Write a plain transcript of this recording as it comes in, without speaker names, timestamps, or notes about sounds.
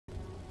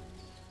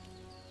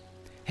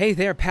Hey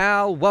there,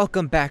 pal.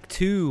 Welcome back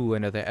to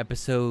another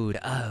episode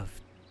of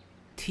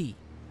TWW2.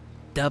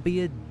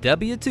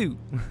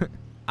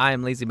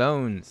 I'm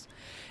LazyBones.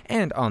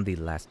 And on the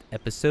last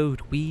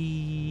episode,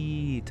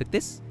 we took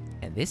this,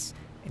 and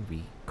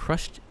we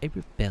crushed a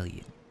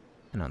rebellion.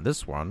 And on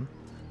this one,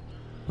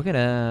 we're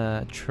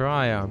gonna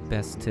try our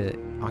best to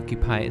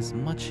occupy as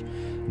much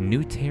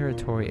new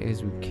territory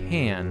as we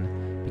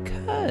can,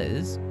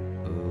 because...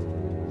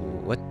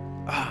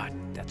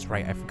 that's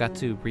right, I forgot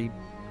to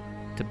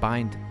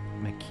bind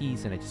my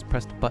keys, and I just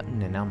pressed a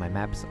button, and now my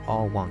map's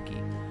all wonky.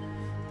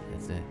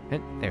 That's it.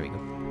 There we go.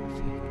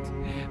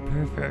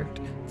 Perfect.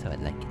 That's how I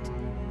like it.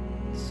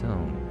 So,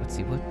 let's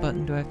see, what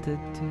button do I have to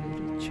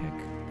check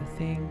the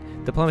thing?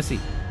 Diplomacy.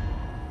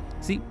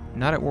 See,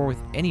 not at war with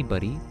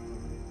anybody,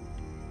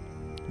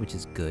 which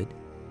is good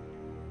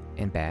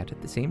and bad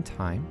at the same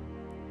time.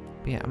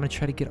 But yeah, I'm gonna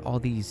try to get all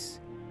these...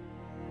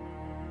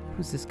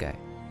 Who's this guy?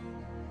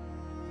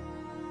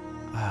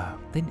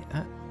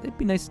 It'd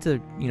be nice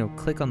to,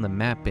 click on the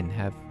map and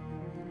have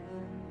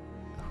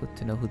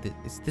to know who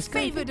is this guy.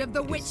 Favored of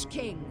the Witch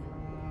King.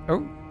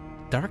 Oh,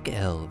 Dark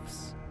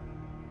Elves.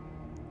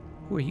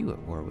 Who are you at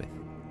war with?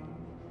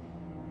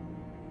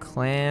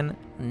 Clan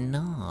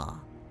Nah.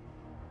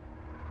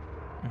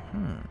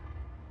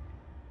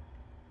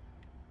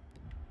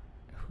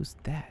 Who's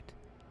that?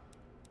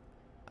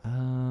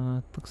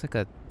 Looks like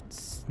a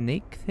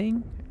snake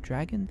thing, a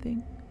dragon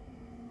thing.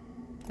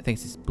 I think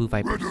it's just blue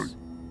vipers.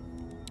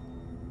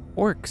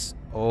 Orcs.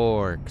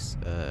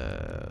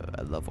 I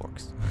love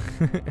orcs.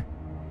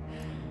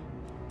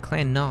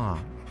 Clan Nah.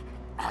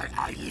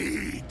 I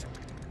lead.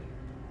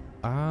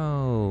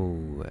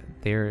 Oh,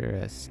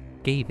 they're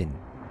Skaven.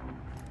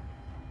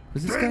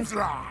 Who's this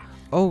guy?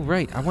 Oh,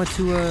 right. I want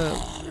to,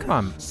 come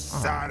on.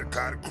 Oh.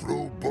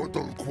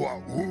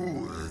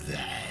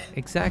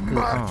 Exactly.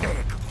 Oh.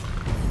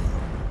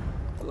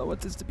 I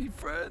want us to be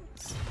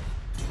friends.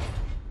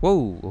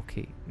 Whoa,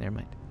 okay. Never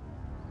mind.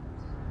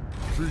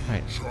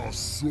 Right.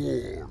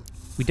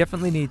 We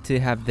definitely need to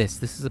have this.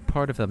 This is a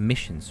part of a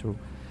mission, so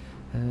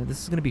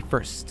this is going to be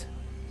first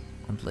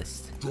on the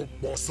list. Go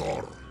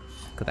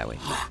that way.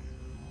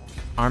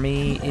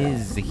 Army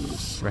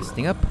is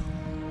resting up.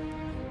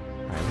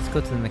 Alright, let's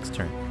go to the next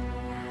turn.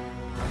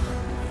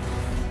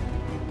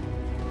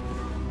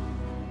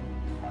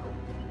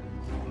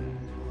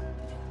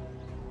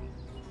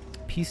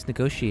 Peace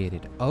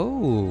negotiated.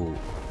 Oh.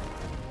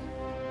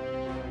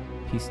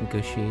 Peace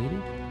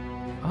negotiated.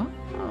 Ah.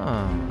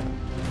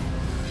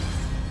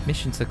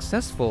 Mission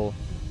successful.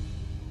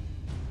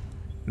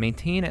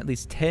 Maintain at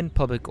least 10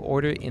 public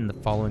order in the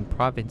following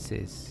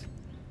provinces.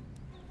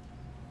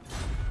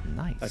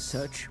 Nice. A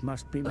search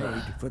must be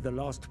made for the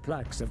lost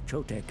plaques of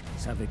Chotek,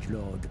 Savage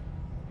Lord.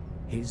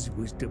 His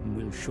wisdom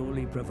will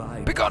surely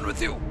provide... Begone with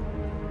you!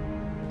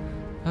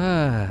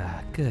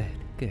 Ah, good.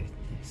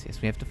 Yes,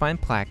 we have to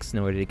find plaques in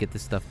order to get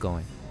this stuff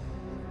going.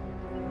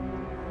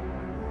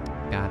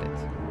 Got it.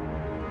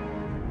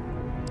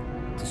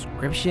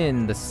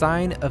 Description: the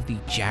sign of the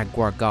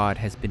Jaguar God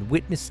has been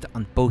witnessed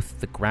on both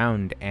the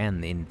ground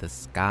and in the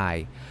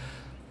sky.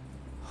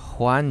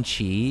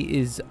 Huanchi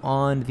is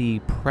on the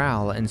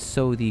prowl, and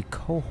so the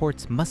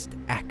cohorts must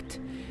act.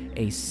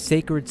 A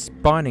sacred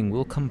spawning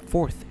will come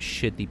forth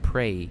should the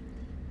prey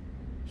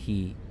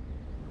he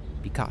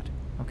be caught.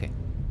 Okay.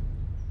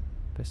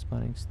 Best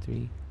spawnings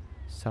 3.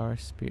 Sour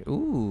Spear.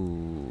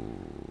 Ooh.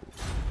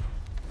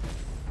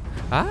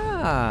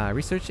 Ah,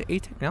 research a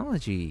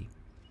technology.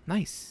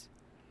 Nice.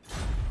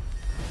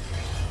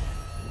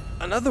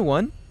 Another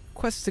one.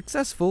 Quest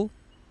successful.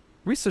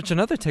 Research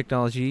another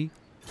technology.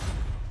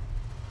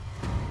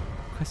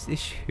 Quest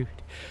issued.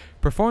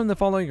 Perform the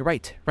following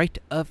rite. Rite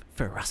of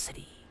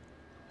ferocity.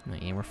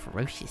 And we're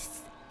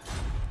ferocious.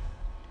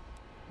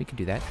 We can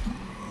do that.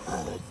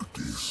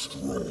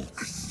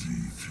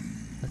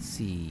 Let's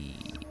see.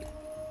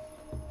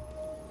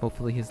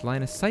 Hopefully his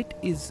line of sight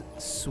is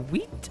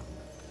sweet.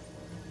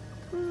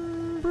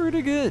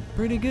 Pretty good.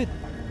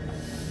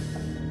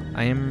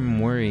 I am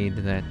worried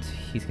that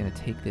he's gonna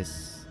take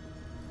this.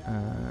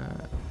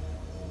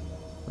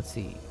 Let's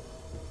see.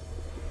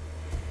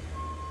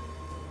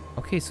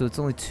 Okay, so it's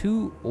only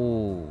 2.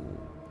 Oh.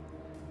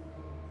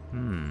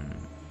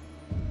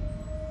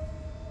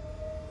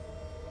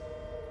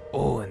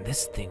 Oh, and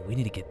this thing, we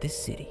need to get this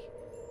city.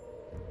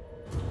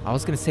 I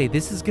was gonna say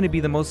this is gonna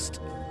be the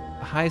most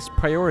highest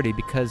priority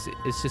because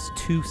it's just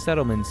 2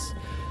 settlements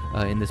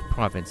in this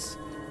province.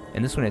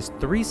 And this one has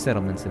 3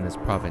 settlements in this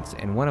province,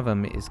 and one of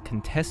them is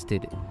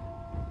contested.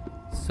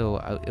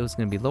 So it was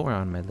going to be lower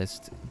on my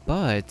list,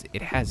 but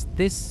it has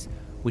this,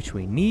 which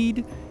we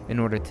need in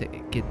order to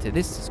get to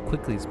this as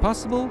quickly as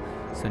possible.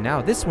 So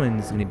now this one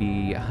is going to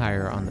be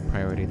higher on the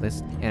priority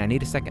list, and I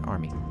need a second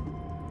army.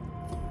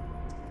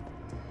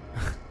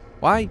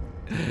 Why?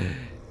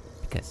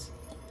 Because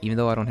even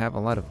though I don't have a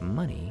lot of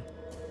money,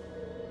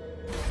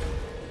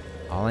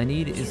 all I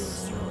need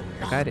is...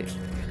 I got it.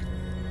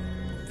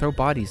 Throw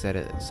bodies at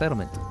a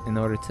settlement in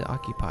order to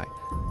occupy.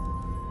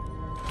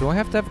 Do I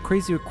have to have a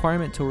crazy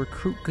requirement to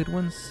recruit good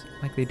ones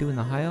like they do in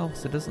the High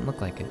Elves? It doesn't look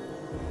like it.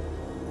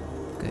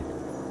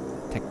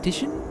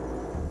 Tactician?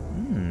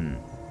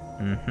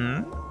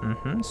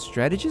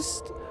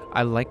 Strategist?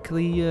 I like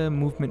the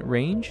movement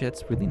range.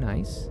 That's really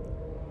nice.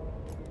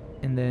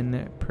 And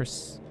then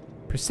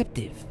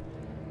perceptive.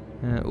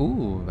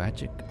 Ooh,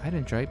 magic.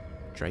 Item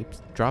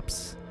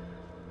drops.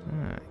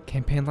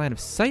 Campaign line of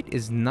sight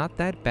is not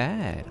that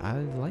bad. I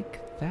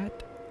like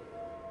that.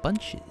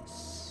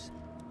 Bunches.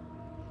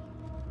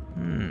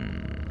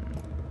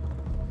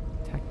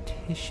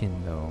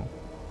 Tactician, though.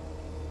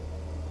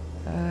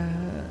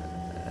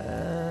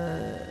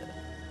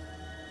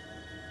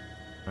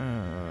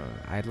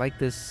 I'd like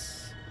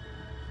this.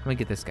 Let me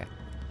get this guy.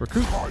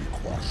 Recruit.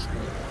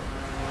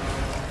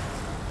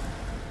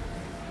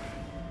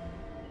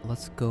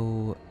 Let's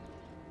go.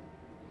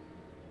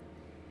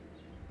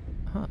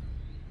 Huh.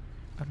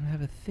 I don't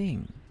have a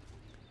thing.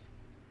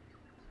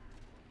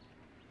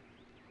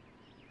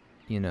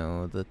 You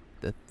know, the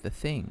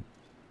thing.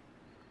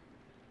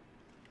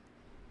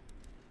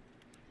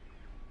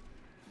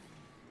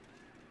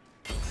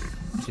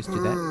 Just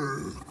do that.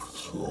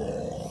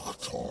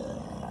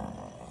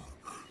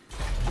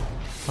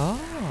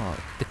 Oh,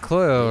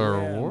 declare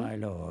war. My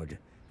lord,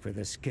 for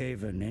the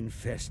Skaven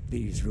infest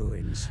these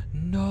ruins.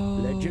 No.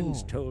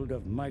 Legends told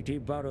of mighty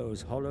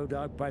burrows hollowed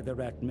out by the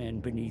rat men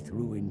beneath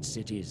ruined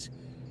cities.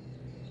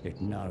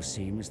 It now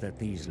seems that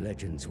these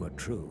legends were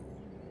true.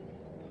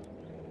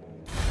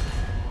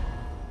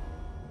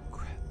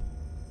 Crap.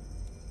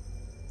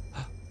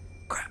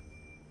 Crap.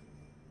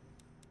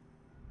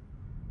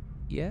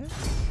 Yeah?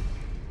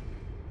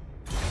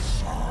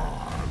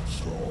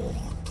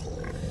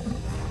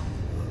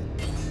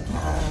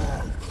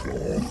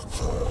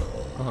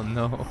 Oh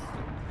no.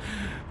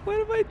 What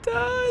have I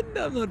done?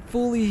 I'm not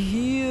fully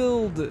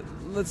healed.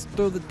 Let's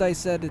throw the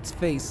dice at its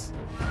face.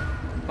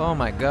 Oh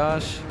my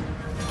gosh.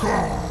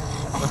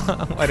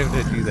 Why did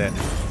I do that?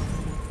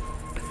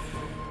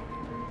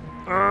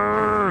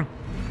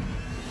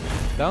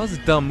 That was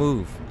a dumb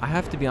move. I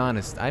have to be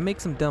honest. I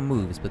make some dumb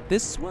moves, but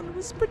this one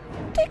was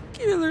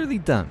particularly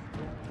dumb.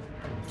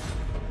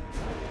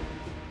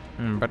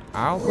 But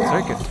I'll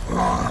take it.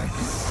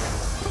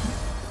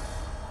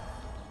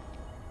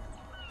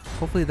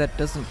 Hopefully that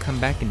doesn't come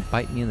back and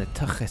bite me in the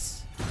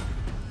tuchus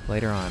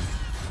later on.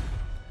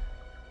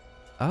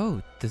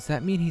 Oh, does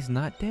that mean he's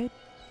not dead?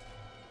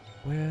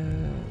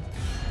 Well,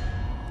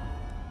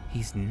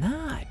 he's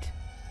not.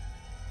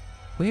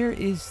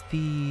 Where's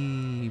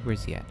he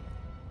at?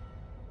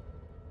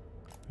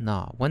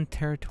 Nah, one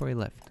territory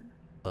left.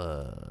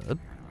 Oh.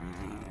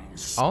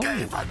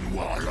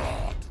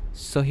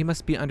 So he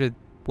must be under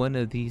one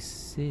of these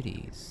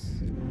cities.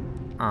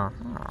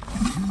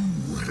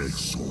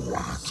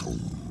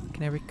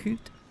 Can I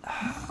recruit?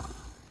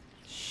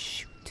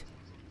 Shoot.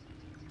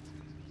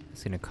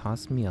 It's gonna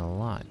cost me a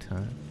lot,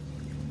 huh?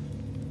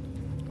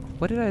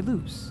 What did I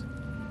lose?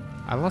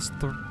 I lost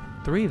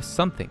 3 of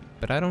something,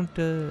 but I don't,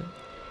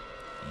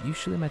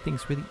 usually my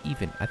thing's really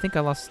even. I think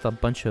I lost a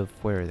bunch of,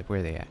 where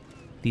are they at?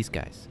 These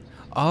guys.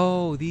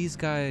 Oh, these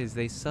guys,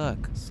 they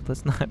suck. So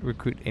let's not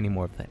recruit any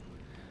more of that.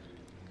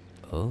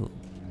 Oh.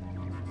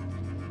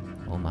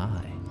 Oh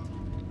my.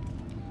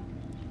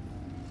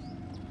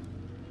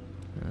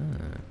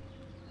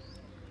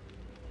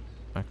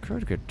 I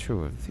could get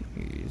 2 of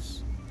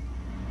these.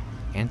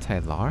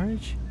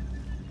 Anti-large?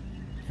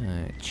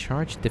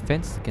 Charge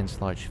defense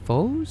against large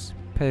foes?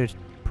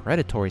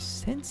 Predatory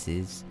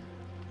senses?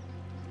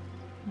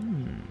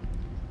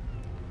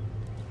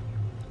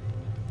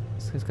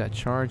 This guy's got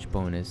charge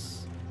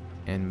bonus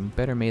and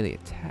better melee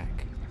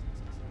attack.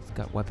 He's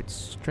got weapon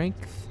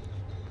strength.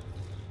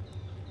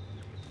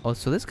 Oh,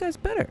 so this guy's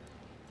better.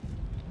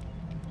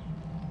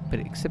 But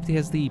except he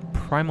has the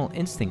primal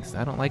instincts.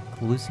 I don't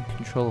like losing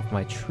control of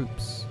my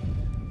troops.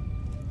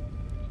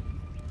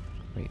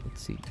 Wait,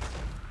 let's see.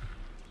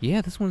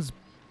 Yeah, this one's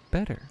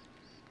better.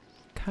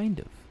 Kind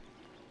of.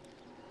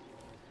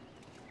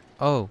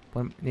 Oh,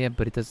 yeah,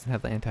 but it doesn't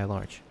have the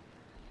anti-large.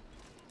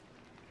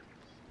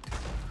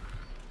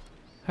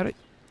 How do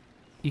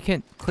you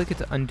can't click it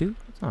to undo?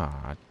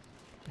 Aw,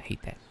 I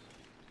hate that.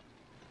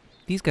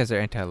 These guys are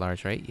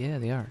anti-large, right? Yeah,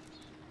 they are.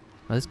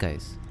 Oh, this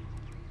guy's.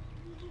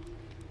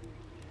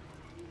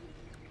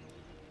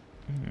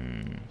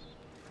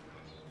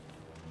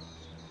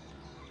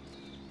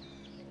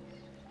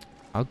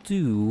 I'll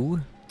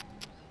do.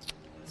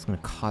 It's gonna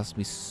cost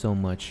me so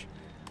much.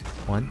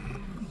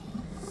 1,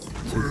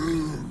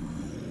 2,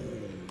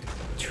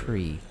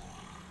 3.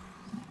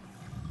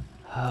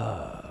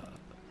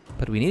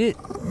 But we need it.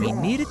 We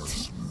need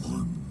it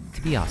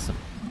to be awesome.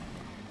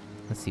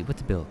 Let's see what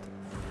to build.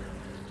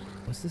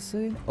 What's this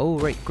saying? Oh,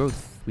 right,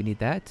 growth. We need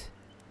that.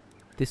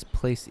 This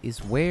place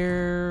is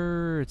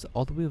where? It's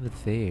all the way over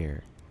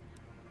there.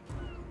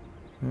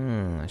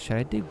 Should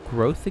I do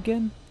growth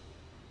again?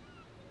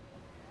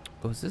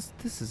 Oh, is this?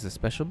 This is a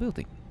special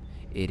building.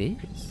 It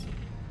is.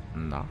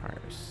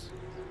 Nice.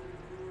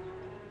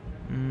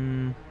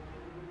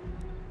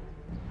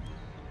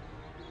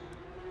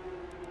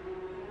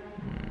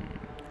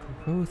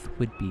 Growth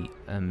would be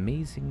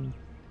amazing.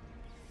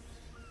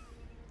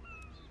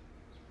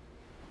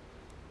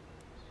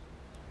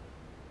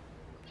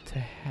 to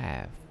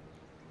have.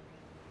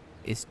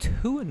 Is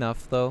 2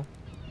 enough, though?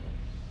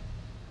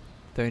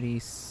 30,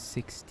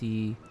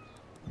 60.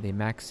 They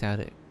max out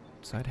it.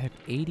 So I'd have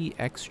 80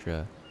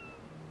 extra.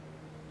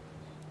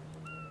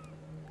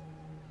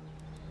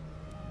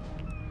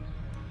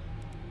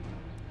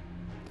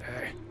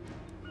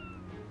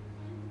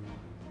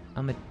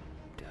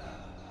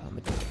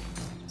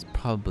 It's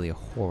probably a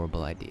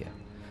horrible idea.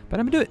 But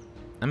I'm gonna do it.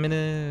 I'm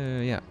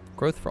gonna, yeah,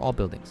 growth for all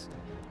buildings.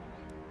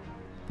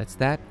 That's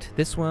that.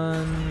 This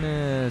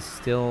one,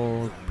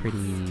 still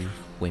pretty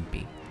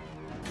wimpy.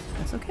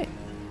 That's okay.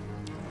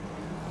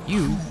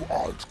 You,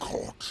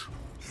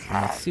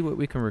 let's see what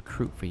we can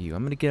recruit for you.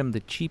 I'm gonna get him the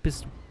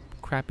cheapest,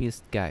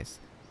 crappiest guys.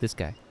 This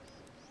guy.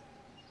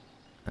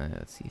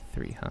 Let's see,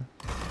 3, huh?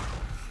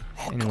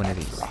 Any one of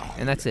these.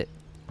 And that's it.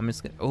 I'm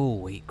just gonna, oh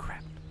wait,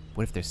 crap.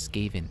 What if they're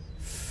Skaven?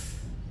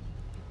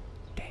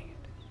 Dang it.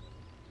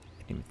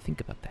 I didn't even think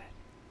about that.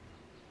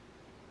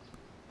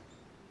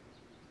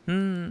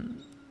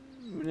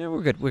 Yeah,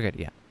 we're good,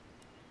 yeah.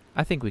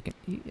 I think we can,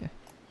 yeah.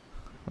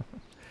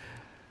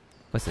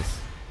 What's this?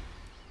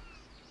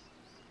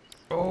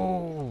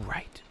 Oh,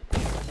 right.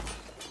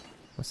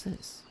 What's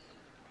this?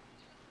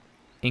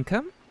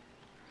 Income?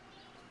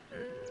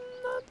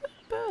 Not that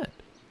bad.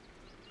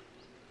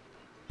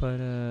 But,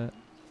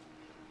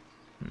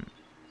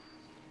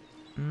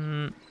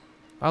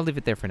 I'll leave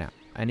it there for now.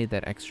 I need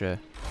that extra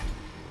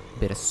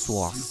bit of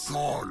sauce.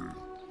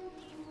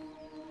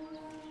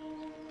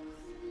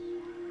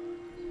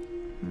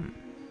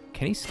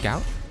 Can he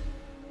scout?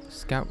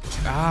 Scout.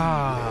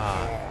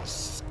 Ah!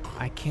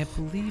 I can't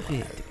believe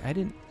it. I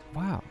didn't.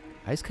 Wow.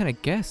 I just kind of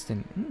guessed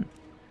and.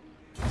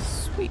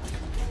 Sweet.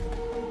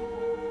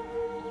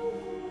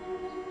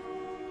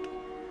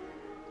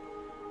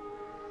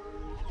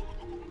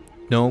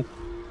 No.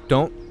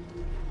 Don't.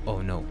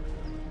 Oh no.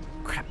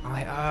 Crap. I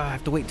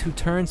have to wait 2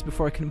 turns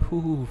before I can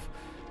move.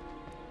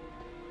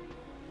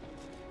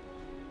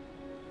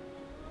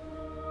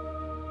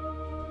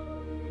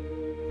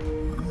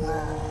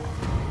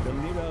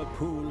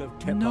 Pool of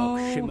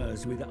Tepok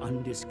shimmers with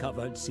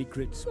undiscovered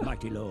secrets,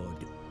 mighty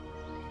lord.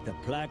 The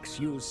plaques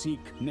you seek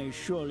may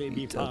surely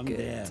be found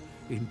there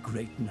in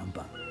great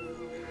number.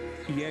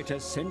 Yet a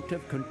scent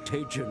of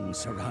contagion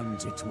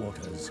surrounds its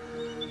waters.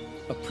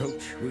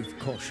 Approach with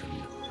caution,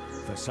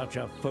 for such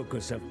a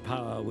focus of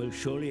power will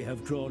surely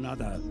have drawn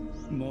other,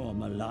 more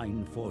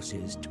malign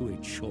forces to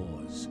its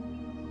shores.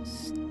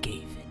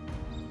 Skaven.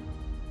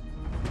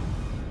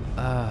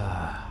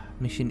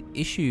 Mission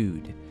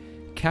issued.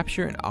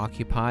 Capture and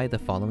occupy the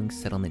following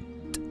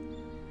settlement.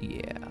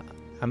 Yeah.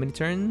 How many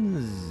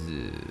turns?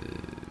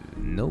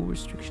 No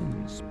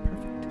restrictions.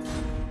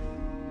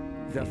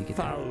 Perfect. The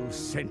foul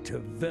scent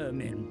of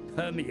vermin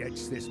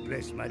permeates this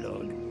place, my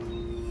lord.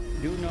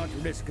 Do not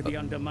risk the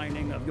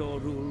undermining of your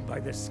rule by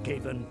the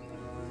Skaven.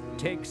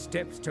 Take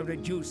steps to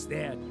reduce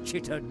their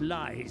chittered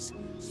lies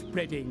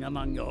spreading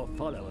among your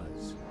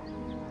followers.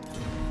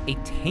 A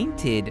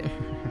tainted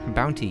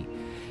bounty.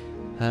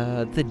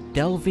 The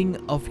delving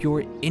of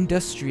your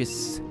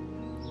industrious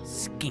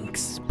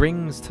skinks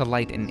brings to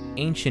light an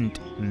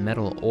ancient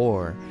metal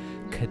ore.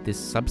 Could this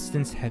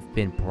substance have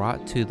been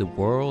brought to the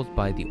world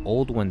by the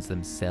old ones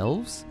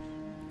themselves?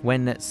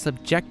 When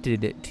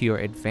subjected to your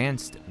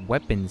advanced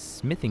weapons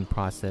smithing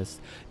process,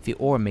 the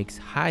ore makes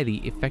highly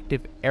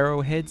effective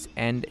arrowheads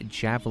and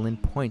javelin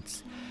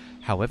points.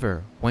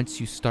 However, once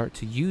you start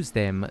to use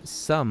them,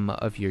 some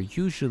of your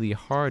usually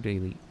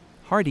hardy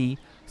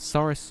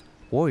Saurus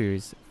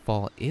warriors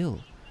fall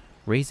ill,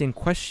 raising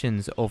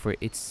questions over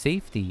its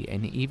safety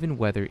and even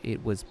whether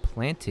it was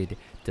planted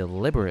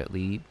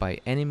deliberately by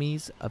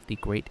enemies of the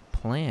Great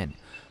Plan.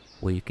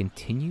 Will you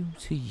continue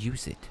to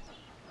use it?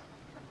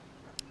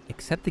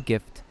 Accept the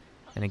gift,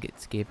 and I get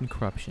Skaven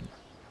corruption.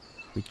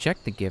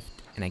 Reject the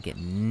gift, and I get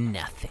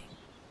nothing.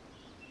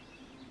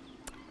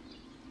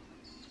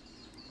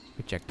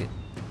 Reject it.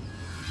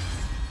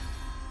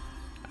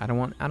 I don't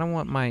want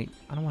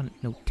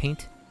no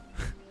taint.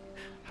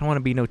 I don't want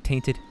to be no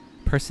tainted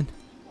person.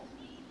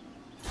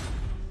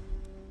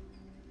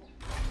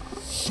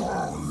 So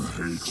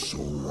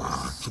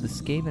the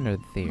Skaven are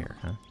there,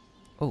 huh?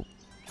 Oh.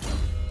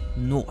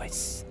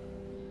 Nice.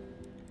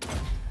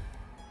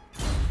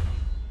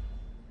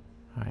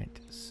 Alright,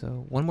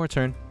 so one more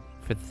turn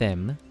for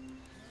them.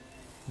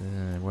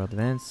 World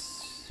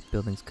events,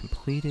 buildings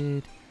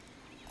completed.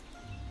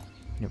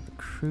 No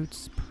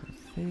recruits,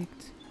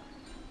 perfect.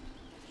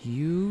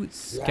 You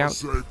scout,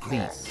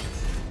 please.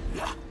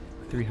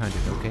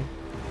 300, okay.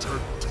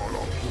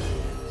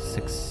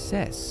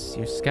 Success.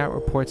 Your scout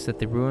reports that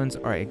the ruins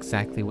are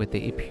exactly what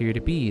they appear to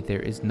be.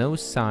 There is no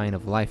sign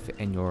of life,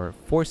 and your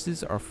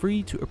forces are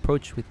free to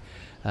approach with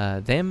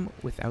them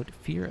without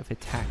fear of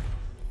attack.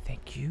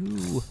 Thank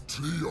you.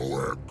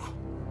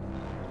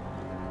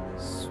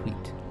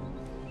 Sweet.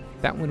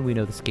 That one we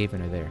know the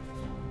Skaven are there.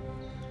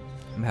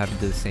 I'm gonna have to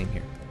do the same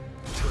here.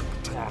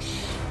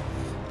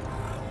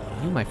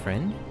 You, my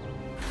friend.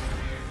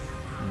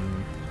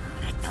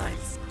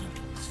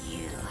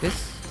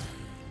 This?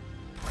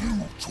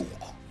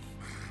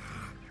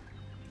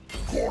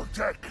 Go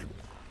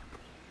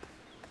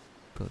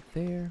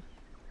there.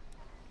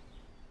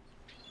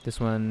 This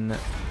one,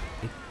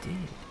 it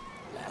did.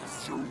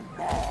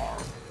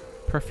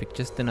 Perfect,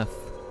 just enough.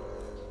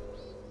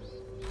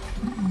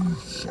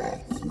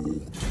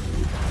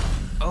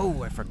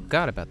 Oh, I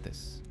forgot about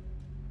this.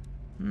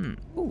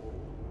 Ooh.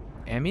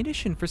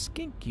 Ammunition for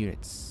skink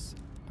units.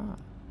 Ah.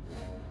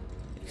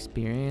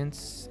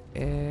 Experience.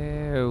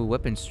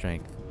 Weapon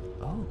strength.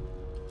 Oh.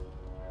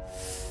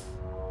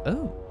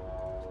 Oh.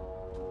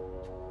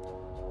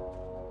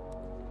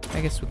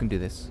 I guess we can do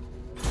this.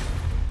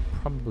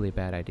 Probably a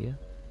bad idea.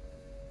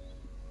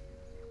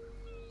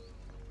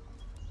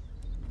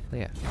 But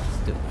yeah, let's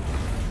do it.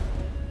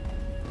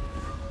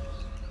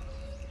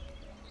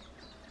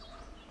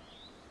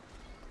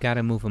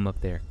 Gotta move him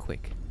up there,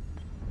 quick.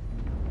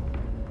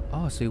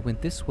 Oh, so he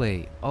went this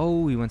way.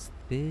 Oh, he wants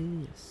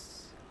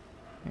this.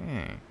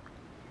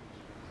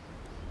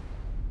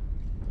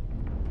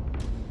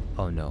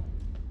 Oh, no.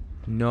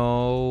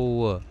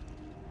 No.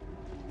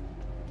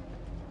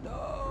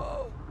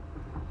 No.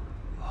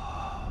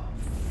 Oh,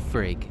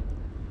 frig.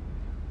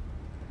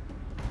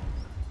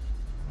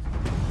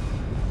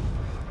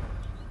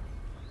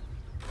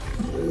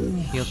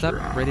 Healed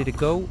up, ready to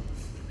go.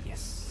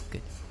 Yes,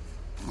 good.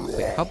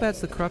 Wait, how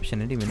bad's the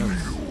corruption? I didn't even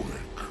notice.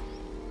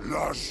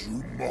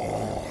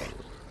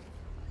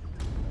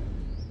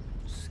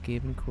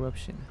 Skaven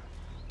corruption.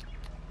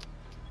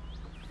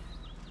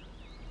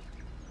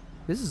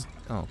 This is...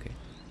 Oh, okay.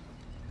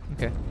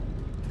 Okay.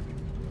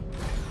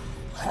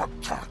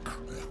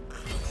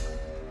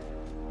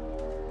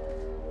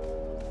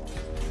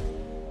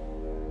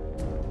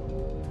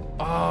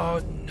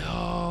 Oh,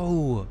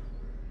 no!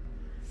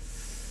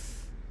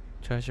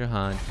 Treasure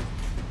hunt.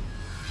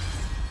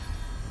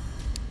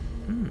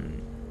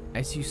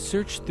 As you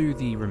search through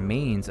the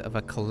remains of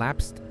a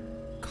collapsed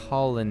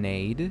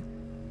colonnade,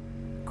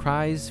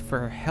 cries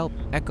for help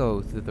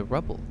echo through the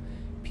rubble.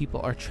 People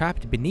are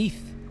trapped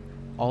beneath.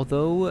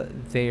 Although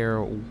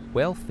their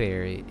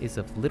welfare is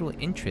of little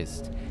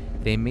interest,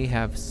 they may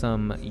have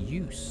some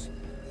use.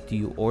 Do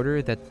you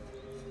order that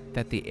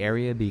the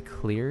area be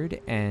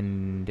cleared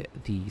and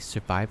the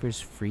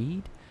survivors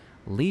freed?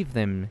 Leave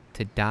them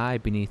to die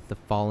beneath the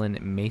fallen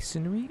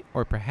masonry,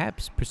 or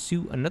perhaps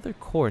pursue another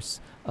course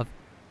of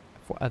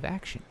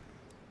action?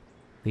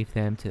 Leave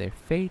them to their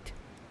fate,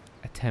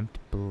 attempt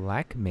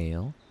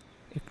blackmail,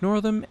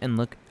 ignore them, and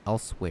look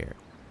elsewhere.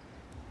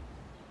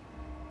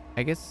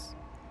 I guess...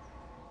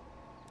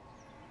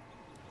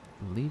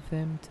 Leave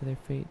them to their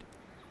fate,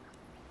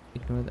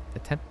 ignore the...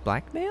 Attempt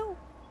blackmail?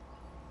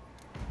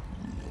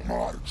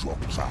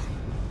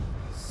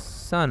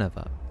 Son of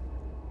a...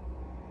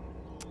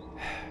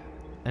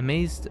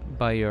 Amazed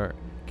by your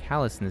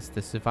callousness,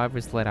 the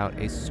survivors let out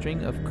a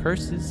string of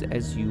curses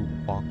as you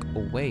walk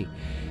away.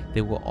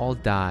 They will all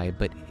die,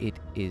 but it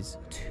is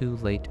too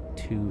late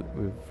to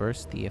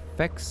reverse the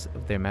effects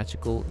of their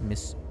magical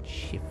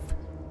mischief.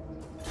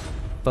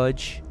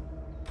 Fudge.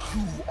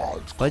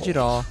 Fudge it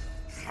all.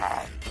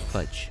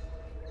 Fudge.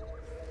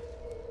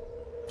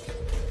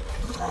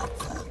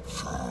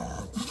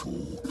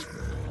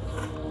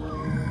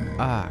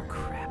 Ah,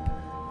 crap.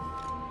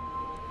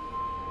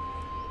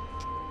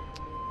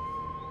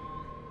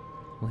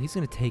 Well, he's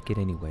gonna take it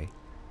anyway.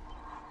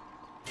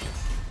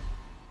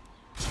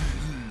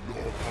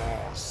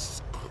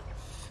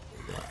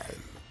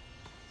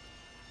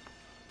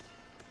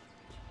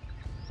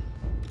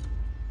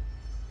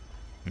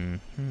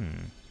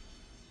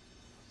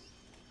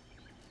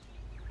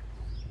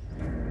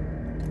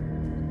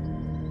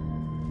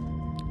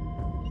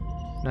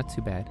 Not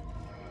too bad.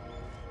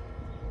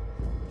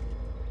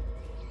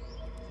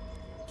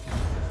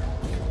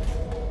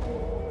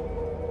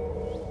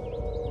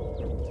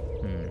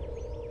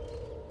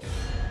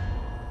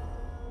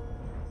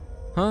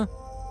 Huh?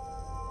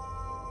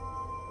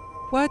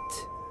 What?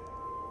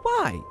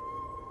 Why?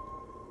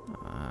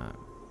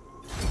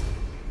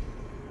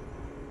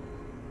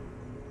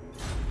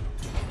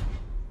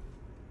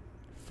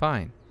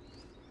 Fine.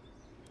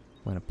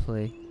 Wanna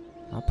play?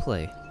 I'll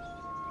play.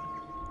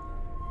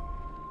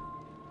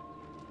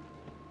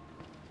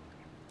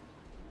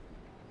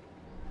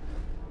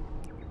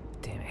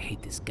 Damn, I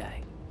hate this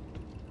guy.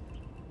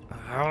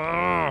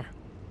 I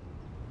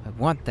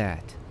want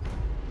that.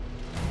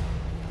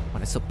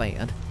 Want it so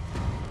bad.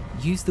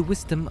 Use the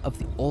wisdom of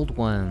the old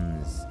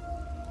ones.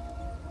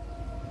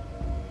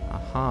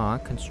 Aha,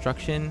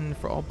 construction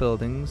for all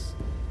buildings.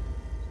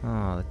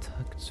 Oh,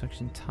 the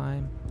construction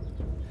time.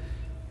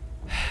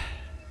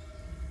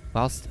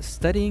 Whilst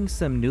studying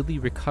some newly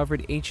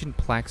recovered ancient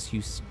plaques,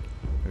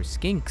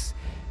 skinks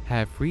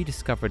have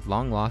rediscovered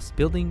long-lost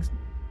building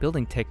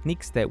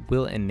techniques that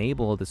will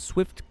enable the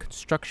swift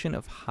construction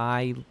of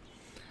high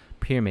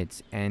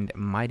pyramids and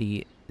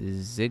mighty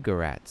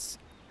ziggurats,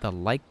 the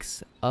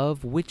likes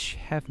of which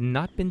have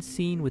not been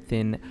seen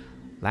within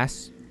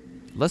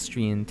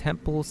Lustrian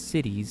temple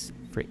cities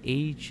for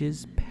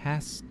ages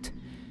past.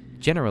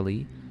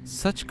 Generally,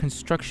 such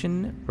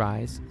construction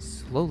rise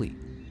slowly.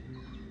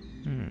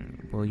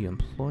 Will you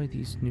employ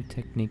these new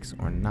techniques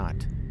or not?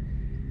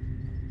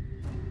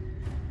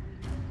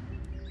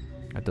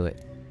 I'll do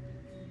it.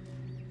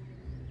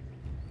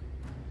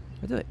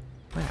 I'll do it.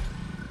 Why not?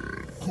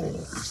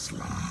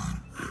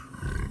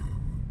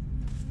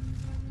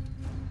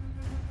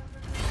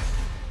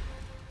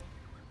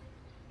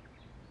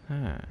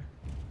 Huh.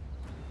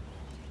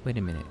 Wait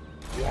a minute.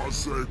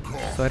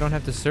 So I don't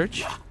have to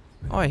search?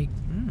 Oh,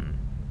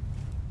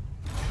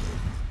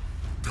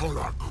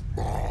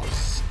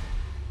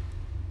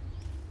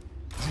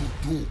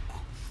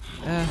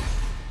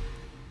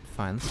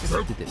 fine, let's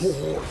just do this.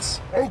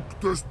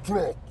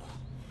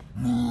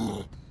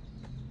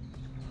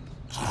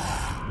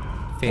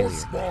 Failure.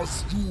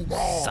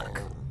 Suck.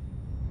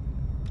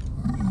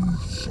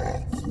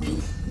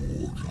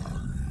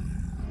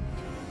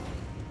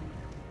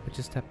 What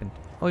just happened?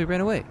 Oh, he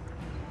ran away.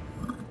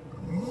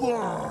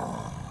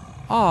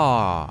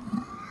 Aww.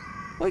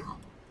 What?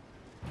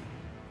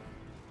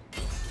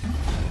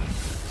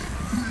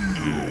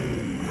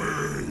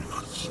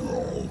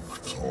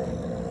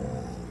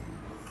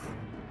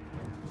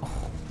 Oh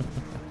my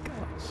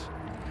gosh.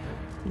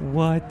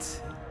 What?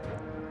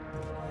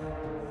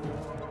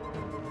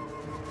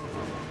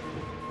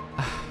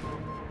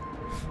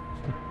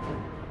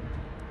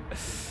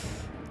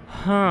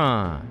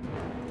 Huh.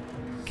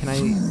 Can I...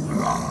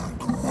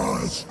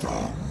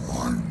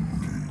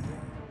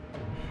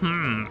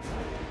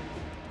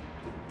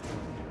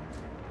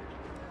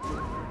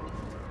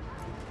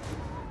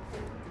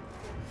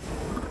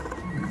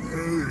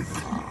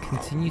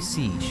 Continue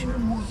siege.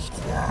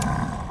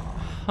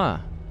 Huh.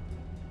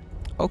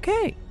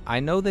 Okay. I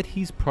know that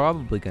he's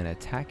probably gonna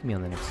attack me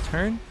on the next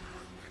turn.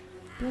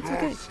 But it's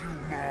okay.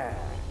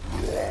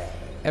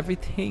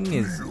 Everything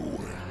is...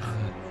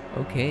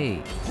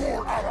 okay.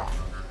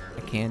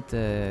 I can't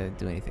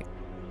do anything.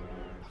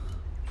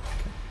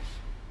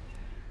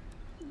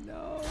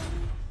 No.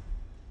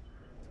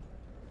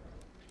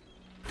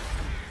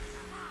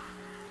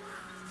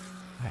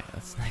 Alright,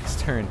 that's next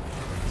turn.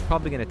 He's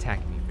probably gonna attack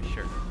me for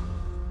sure.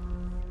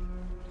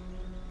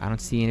 I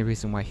don't see any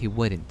reason why he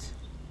wouldn't.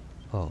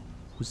 Oh,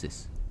 who's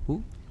this?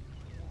 Who?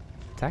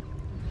 Attack?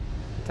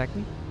 Attack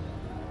me?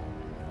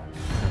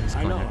 Oh,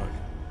 My lord,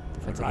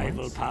 defensive a rival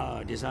alliance?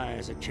 power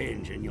desires a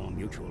change in your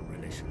mutual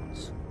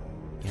relations.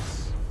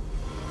 Yes.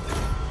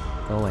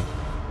 Go away.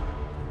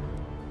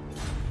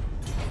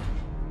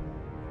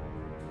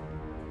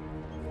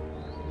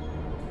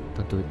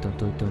 Don't do it, don't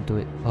do it, don't do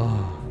it.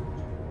 Oh.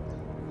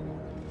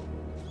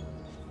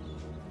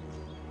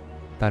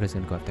 Thought he was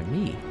gonna go after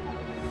me.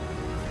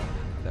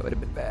 That would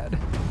have been bad.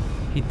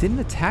 He didn't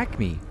attack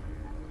me.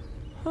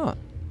 Huh.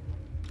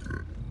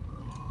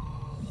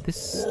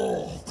 This...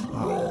 oh,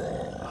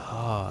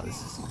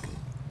 this isn't good.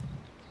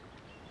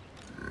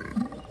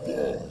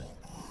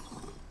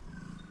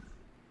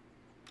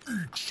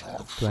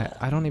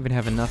 I don't even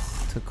have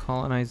enough to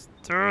colonize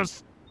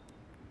this.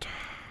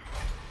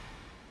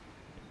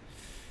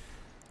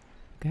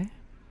 Okay.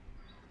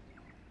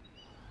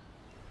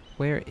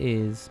 Where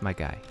is my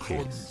guy? Here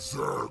he is.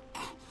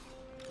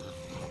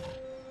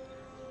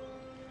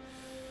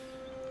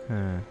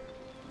 Huh.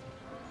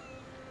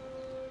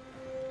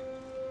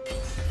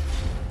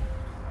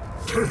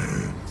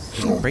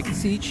 So break the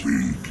siege.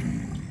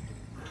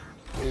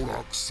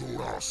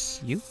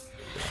 You?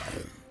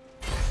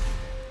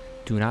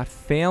 Do not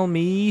fail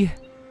me.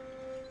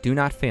 Do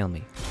not fail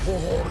me.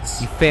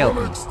 You failed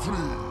me.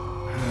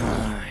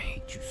 I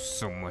hate you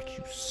so much.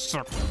 You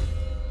suck.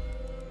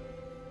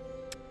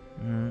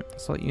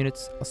 Assault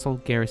units,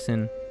 assault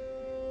garrison.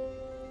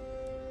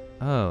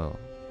 Oh.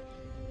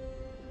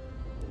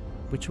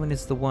 Which one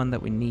is the one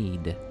that we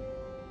need?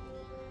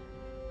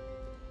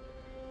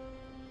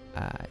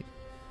 I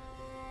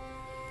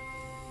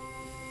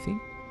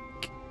think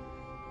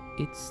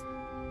it's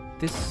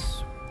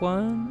this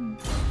one.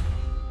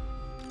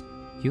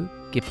 You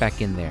get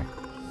back in there.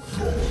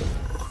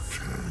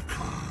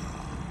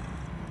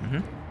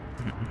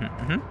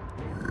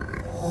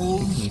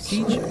 Continue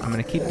siege. I'm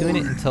gonna keep doing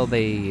it until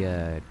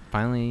they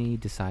finally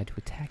decide to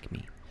attack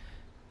me,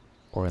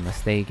 or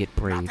unless they get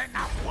brave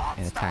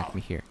and attack me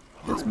here.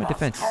 That's my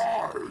defense.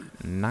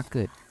 Not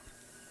good.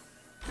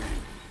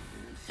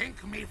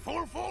 Think me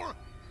fool?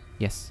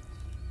 Yes.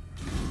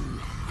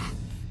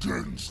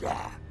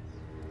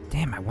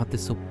 Damn, I want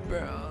this so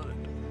bad.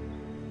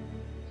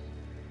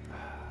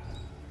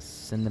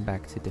 Send them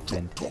back to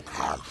defend.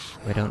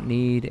 I don't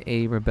need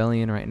a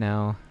rebellion right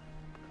now.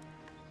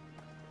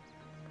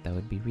 That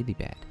would be really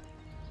bad.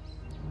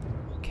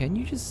 Can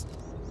you just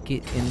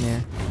get in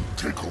there?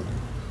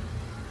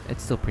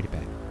 It's still pretty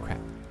bad. Crap.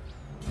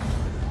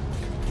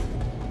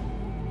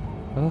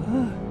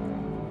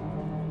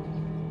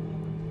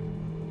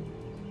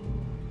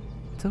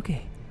 It's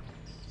okay.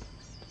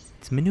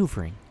 It's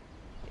maneuvering.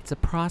 It's a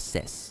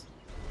process.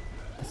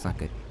 That's not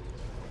good.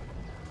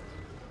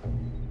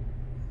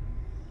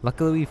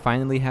 Luckily, we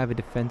finally have a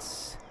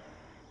defense,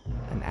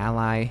 an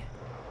ally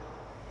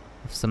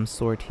of some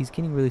sort. He's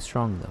getting really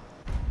strong, though.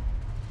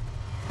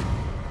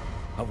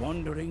 A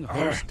wandering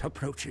host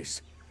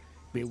approaches.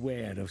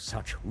 Beware of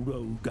such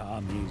rogue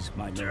armies,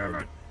 my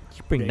lord.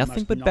 You bring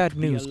nothing but bad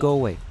news. Go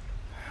away.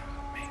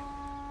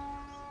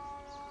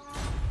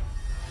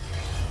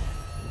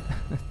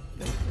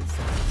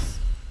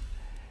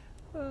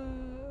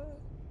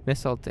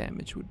 Missile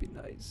damage would be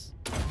nice.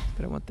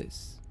 But I want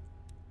this.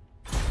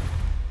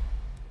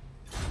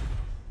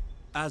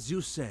 As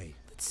you say.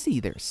 Let's see,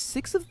 there's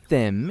 6 of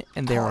them,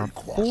 and there are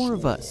 4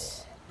 of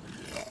us.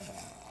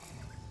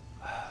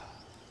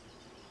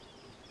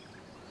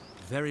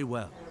 Very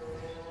well.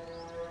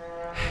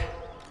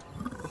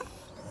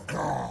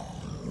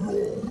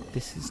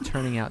 This is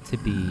turning out to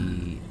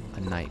be a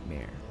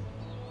nightmare.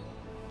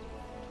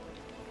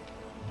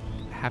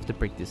 I have to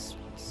break this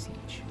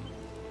siege.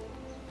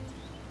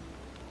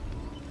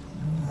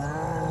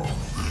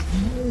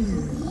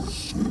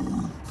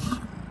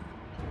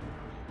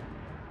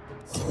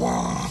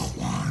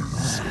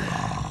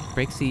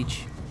 Break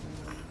siege.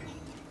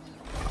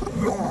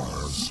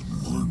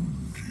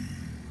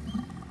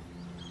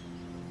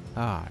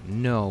 Ah,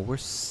 no, we're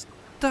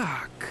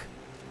stuck.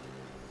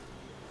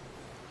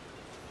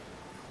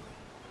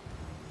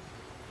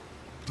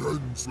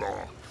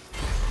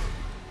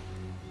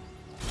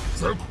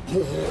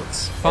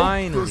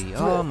 Finally,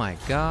 oh my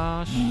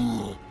gosh.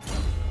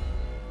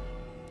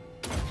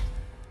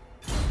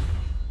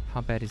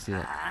 How bad is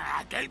it?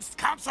 Against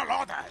council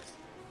orders.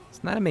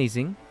 It's not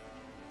amazing,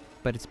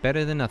 but it's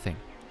better than nothing.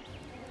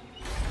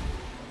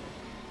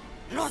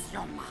 Lose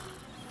your mind.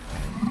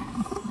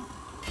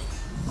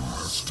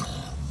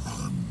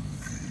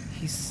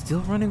 He's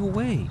still running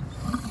away.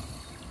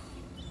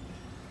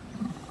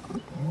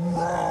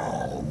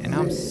 And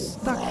I'm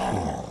stuck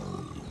here.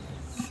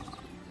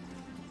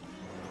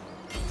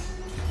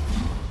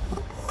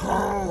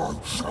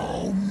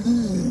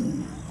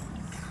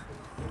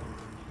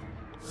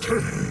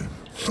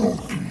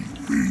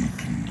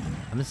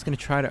 I'm just gonna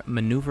try to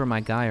maneuver my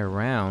guy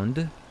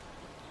around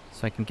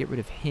so I can get rid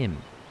of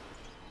him.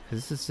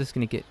 Because this is just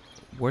gonna get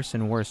worse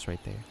and worse right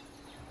there.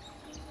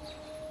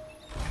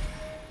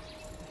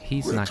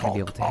 He's not gonna be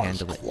able to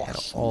handle it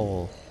at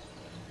all.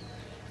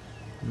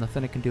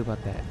 Nothing I can do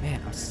about that.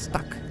 Man, I'm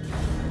stuck.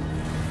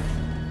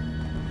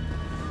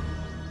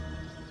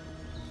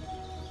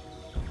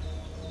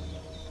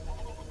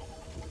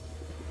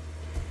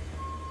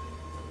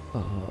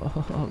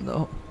 Oh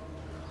no.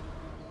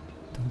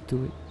 Don't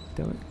do it.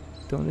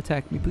 Don't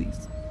attack me,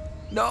 please.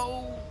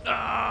 No!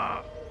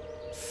 Ah!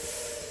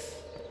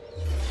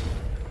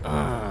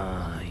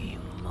 You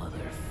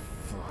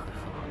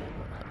motherfucker.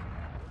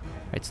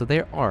 Alright, so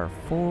there are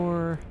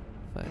 4,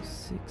 5,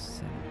 6,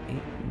 7,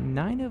 8,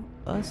 9 of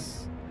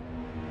us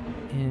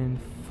and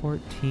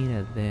 14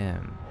 of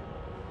them.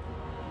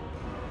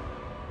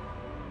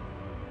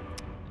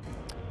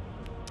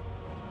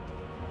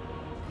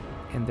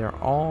 And they're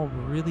all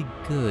really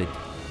good.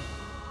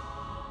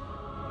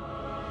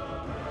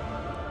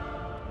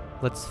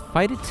 Let's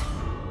fight it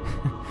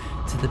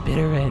to the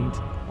bitter end.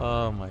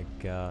 Oh my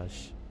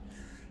gosh.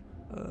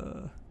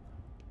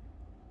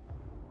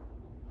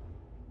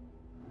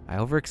 I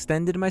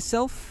overextended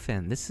myself,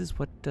 and this is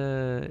what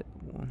the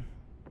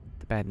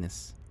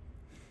badness.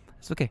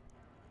 It's okay.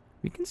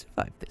 We can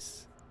survive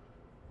this.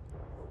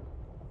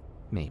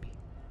 Maybe.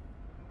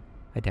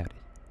 I doubt it.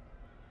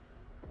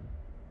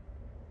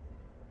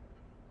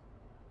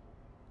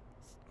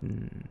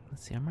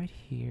 Let's see, I'm right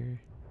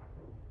here.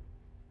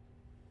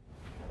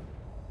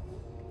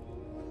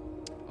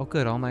 Oh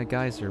good, all my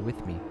guys are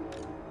with me.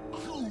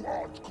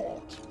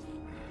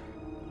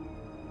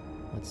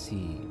 Let's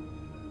see.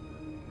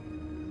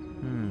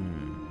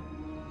 I'm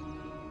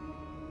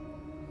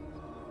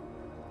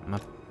gonna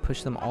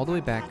push them all the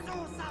way back.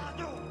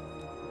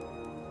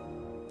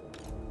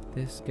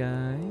 This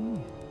guy.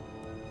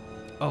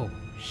 Oh,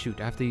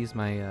 shoot, I have to use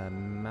my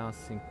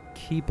mouse and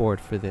keyboard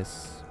for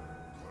this.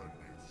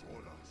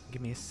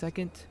 Give me a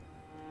second.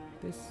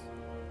 This.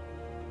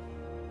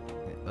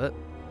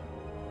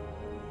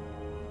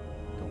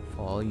 Don't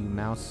fall, you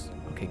mouse.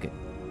 Okay, good.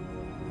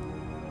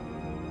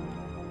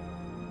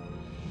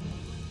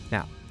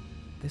 Now,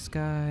 this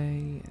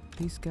guy,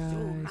 these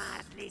guys,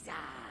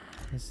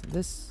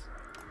 this,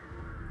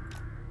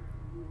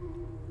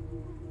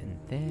 and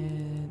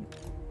then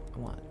I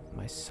want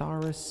my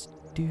Saurus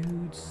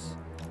dudes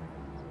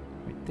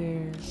right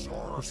there.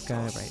 This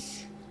guy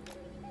right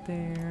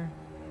there.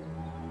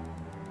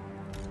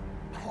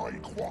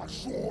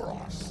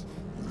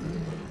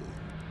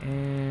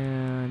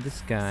 And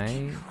this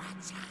guy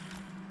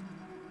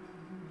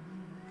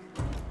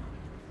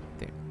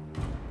there.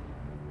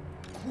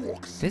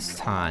 This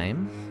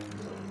time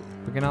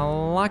we're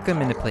gonna lock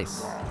them into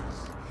place.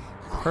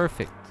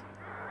 Perfect.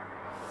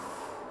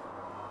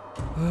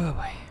 Oh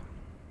boy.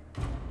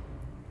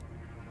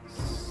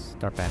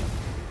 Start battle.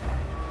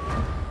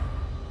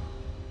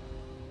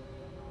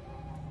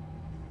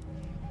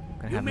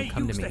 I'm gonna have them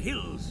come to me.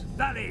 Hills,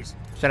 valleys.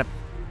 Shut up.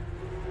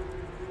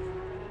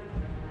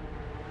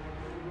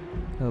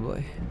 Oh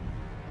boy.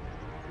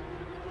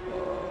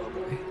 Oh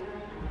boy.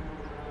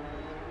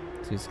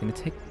 So he's gonna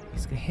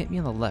hit me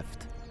on the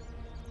left.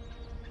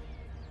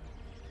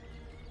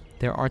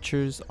 Their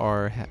archers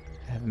have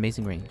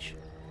amazing range.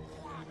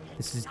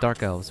 This is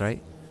dark elves,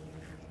 right?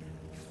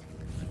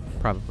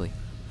 Probably.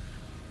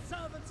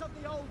 Servants of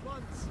the old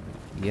ones.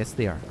 Yes,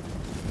 they are.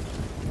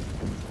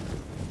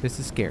 This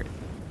is scary.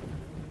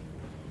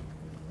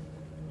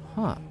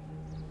 Huh.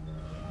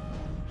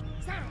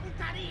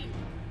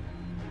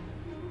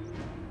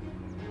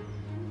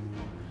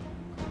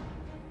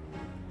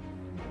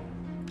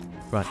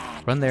 Run.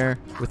 Run there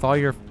with all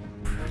your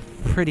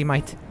pretty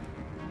might.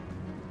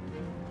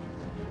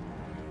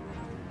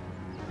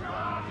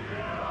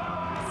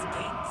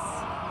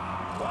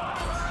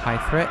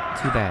 High threat?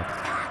 Too bad.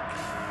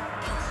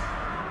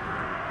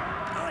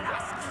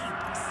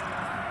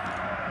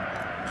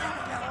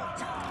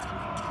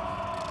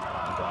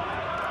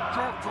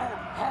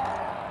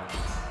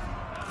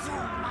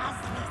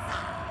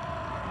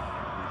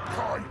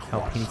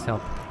 Help, he needs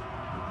help.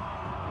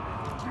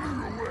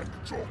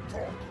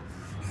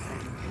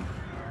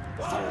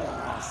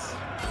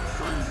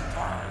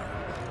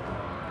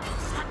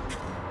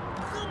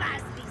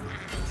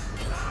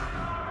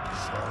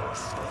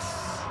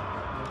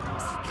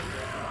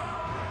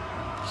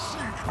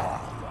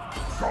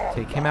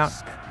 Take him out.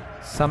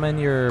 Summon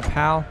your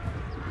pal.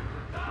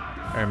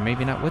 Or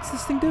maybe not. What's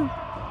this thing do?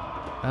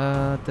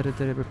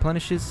 It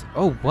replenishes.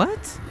 Oh,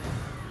 what?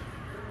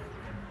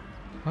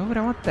 Why would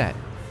I want that?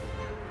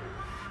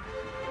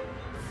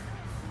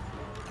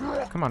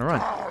 Come on,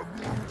 run.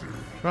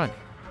 Run.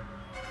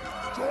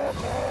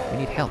 We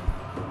need help.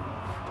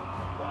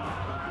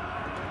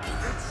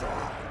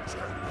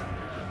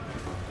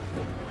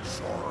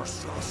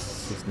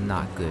 This is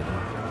not good.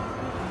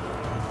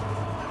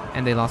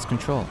 And they lost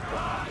control.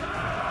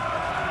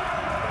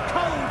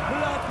 Cold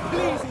blood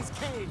pleases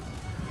Cain.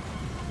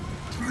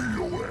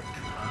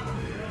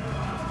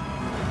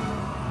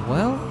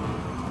 Well,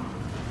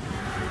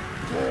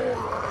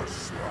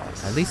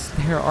 at least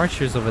their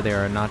archers over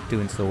there are not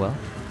doing so well.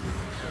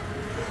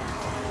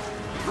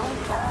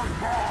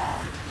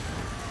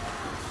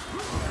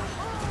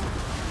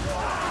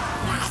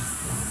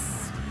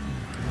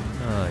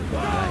 Oh,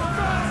 yeah.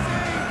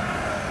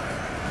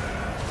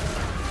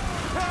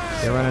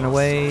 They're running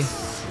away.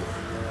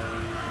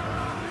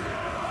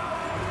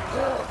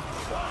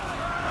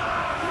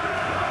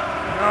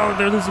 Oh,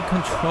 they're losing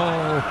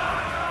control.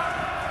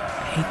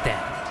 I hate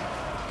that.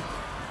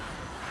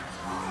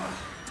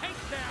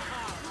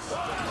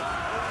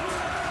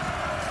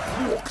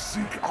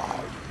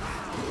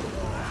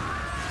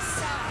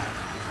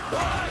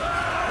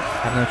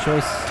 Have no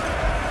choice.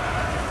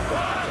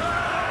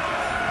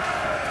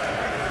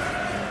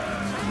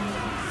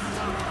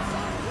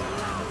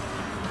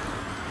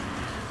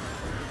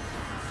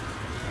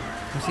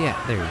 Where's he at?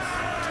 There he is.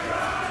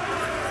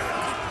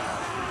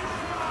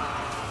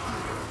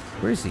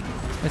 Where is he?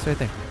 That's right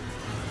there.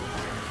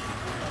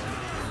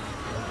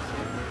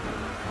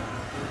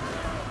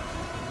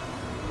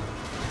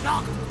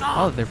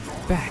 Oh, they're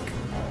back.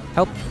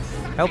 Help.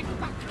 Help.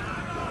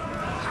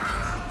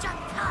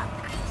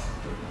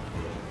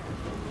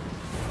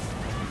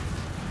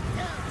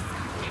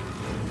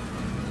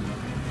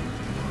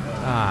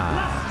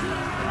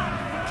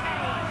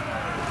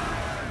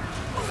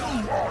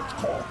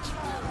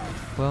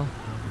 Well,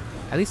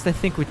 at least I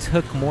think we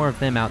took more of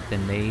them out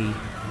than they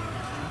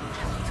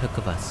took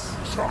of us.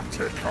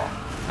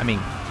 I mean,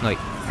 like,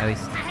 at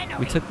least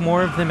we took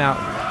more of them out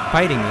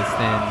fighting us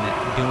than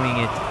doing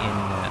it in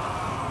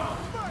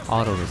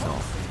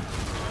auto-resolve.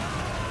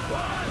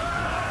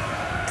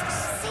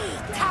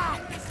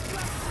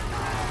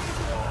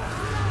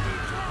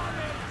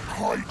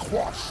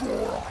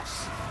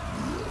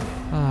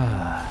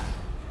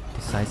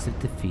 Decisive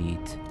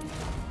defeat.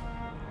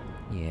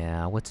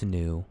 Yeah, what's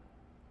new?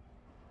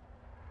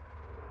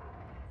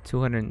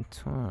 200.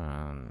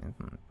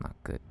 Not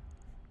good.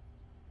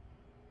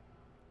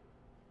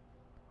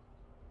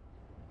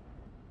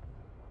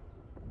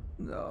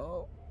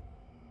 No.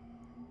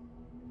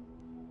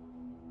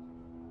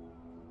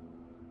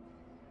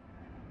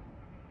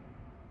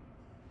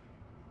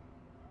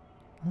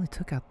 Only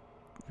took out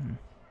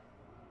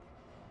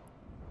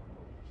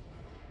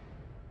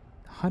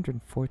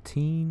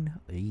 114.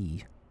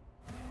 Eee.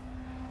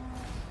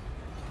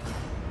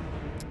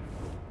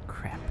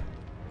 Crap.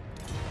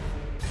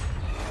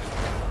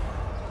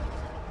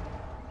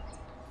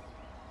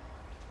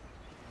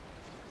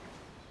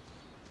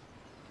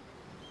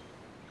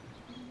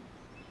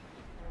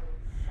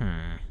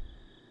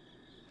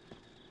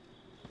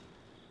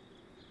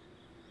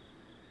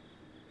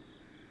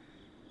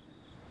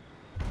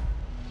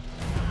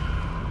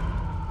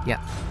 Yeah.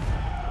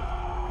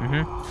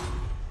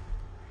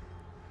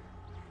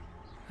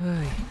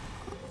 Alright.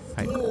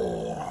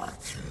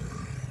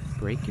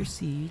 Break your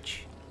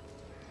siege.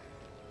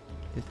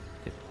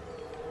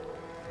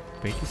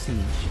 Break your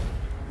siege.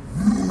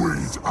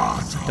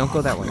 Don't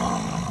go that way.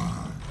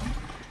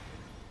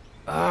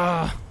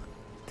 Ah,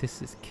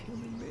 this is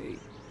killing me.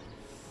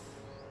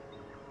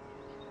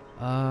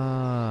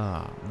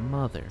 Ah,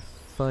 mother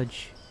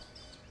fudge.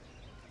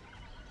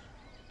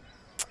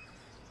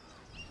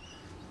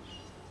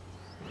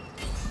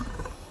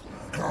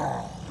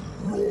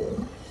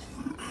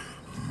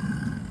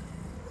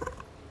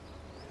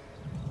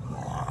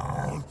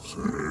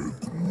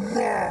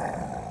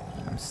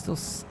 I'm still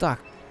stuck,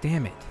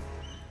 damn it.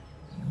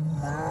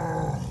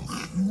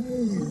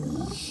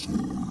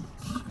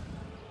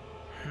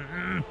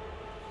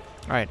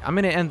 Alright, I'm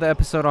gonna end the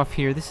episode off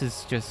here. This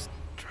is just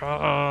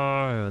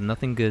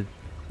nothing good.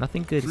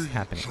 Nothing good is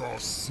happening.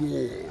 Let's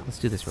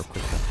do this real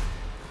quick though.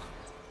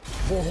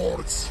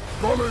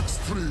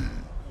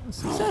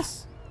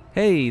 Success!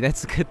 Hey,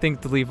 that's a good thing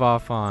to leave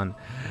off on.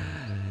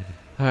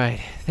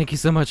 Alright, thank you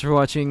so much for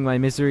watching my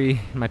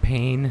misery, my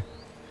pain.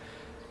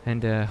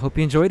 And hope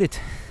you enjoyed it.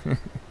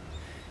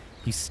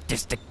 You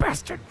sadistic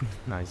bastard!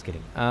 No, just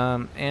kidding.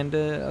 And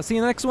I'll see you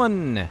in the next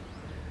one!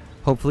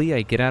 Hopefully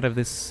I get out of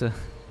this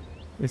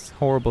this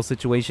horrible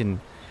situation.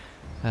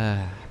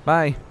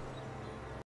 Bye.